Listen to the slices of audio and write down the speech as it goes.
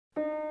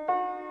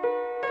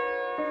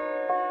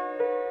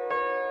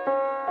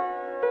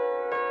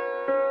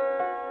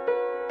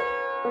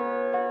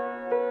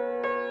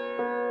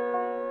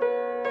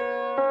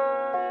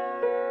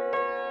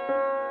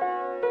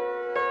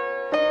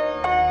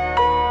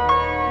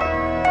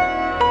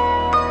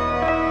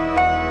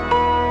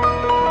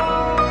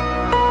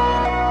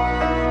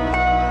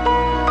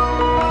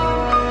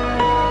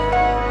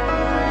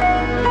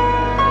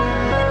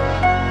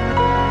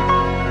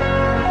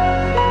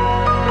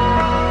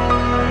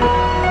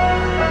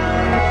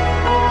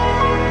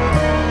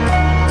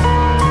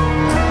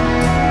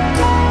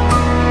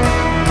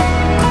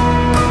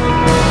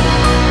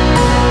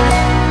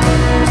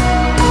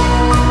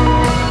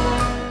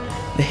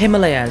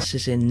Himalayas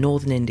is in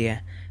northern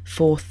India,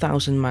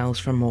 4,000 miles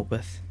from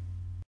Morpeth.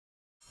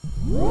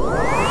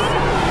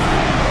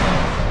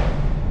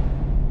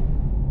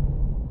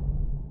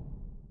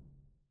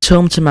 It's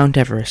home to Mount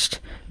Everest,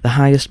 the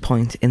highest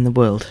point in the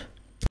world.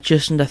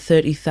 Just under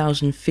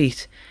 30,000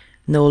 feet,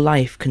 no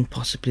life can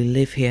possibly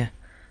live here.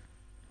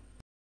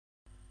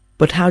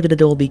 But how did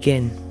it all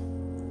begin?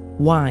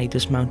 Why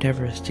does Mount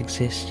Everest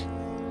exist?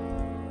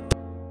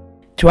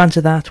 To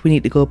answer that, we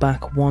need to go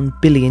back 1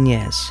 billion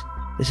years.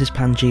 This is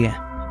Pangaea.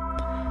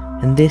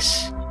 And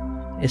this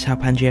is how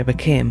Pangaea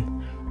became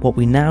what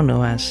we now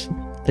know as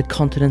the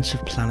continents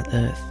of planet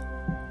Earth.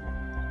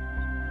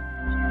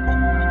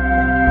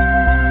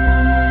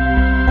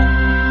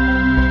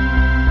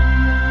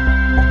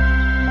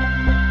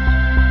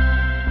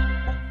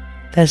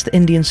 There's the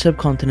Indian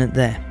subcontinent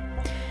there.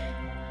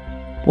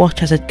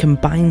 Watch as it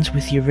combines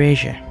with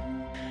Eurasia.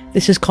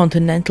 This is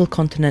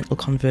continental-continental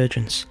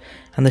convergence,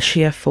 and the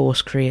sheer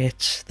force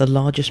creates the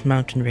largest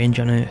mountain range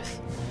on Earth,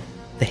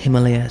 the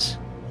Himalayas.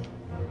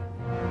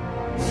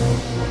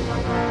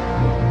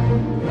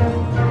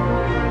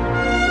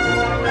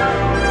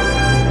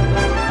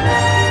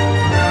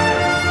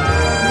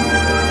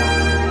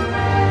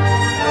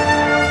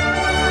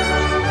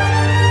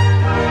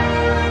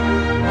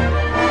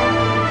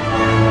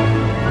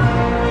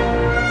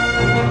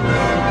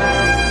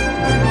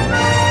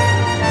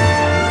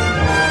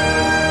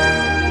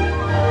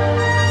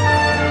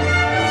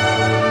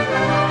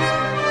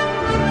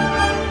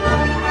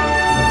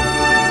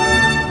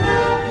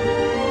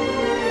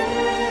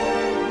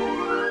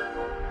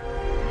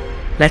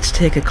 Let's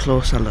take a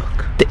closer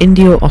look. The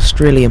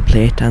Indo-Australian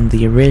plate and the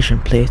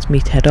Eurasian plate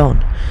meet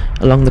head-on,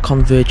 along the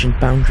convergent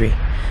boundary.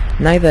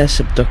 Neither are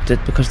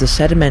subducted because the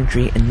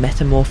sedimentary and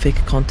metamorphic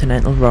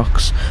continental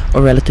rocks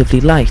are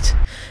relatively light.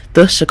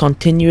 Thus a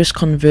continuous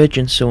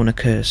convergence zone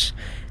occurs.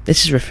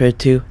 This is referred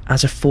to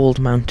as a fold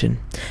mountain,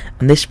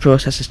 and this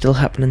process is still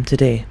happening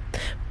today.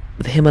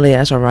 The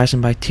Himalayas are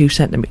rising by 2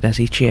 centimeters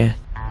each year.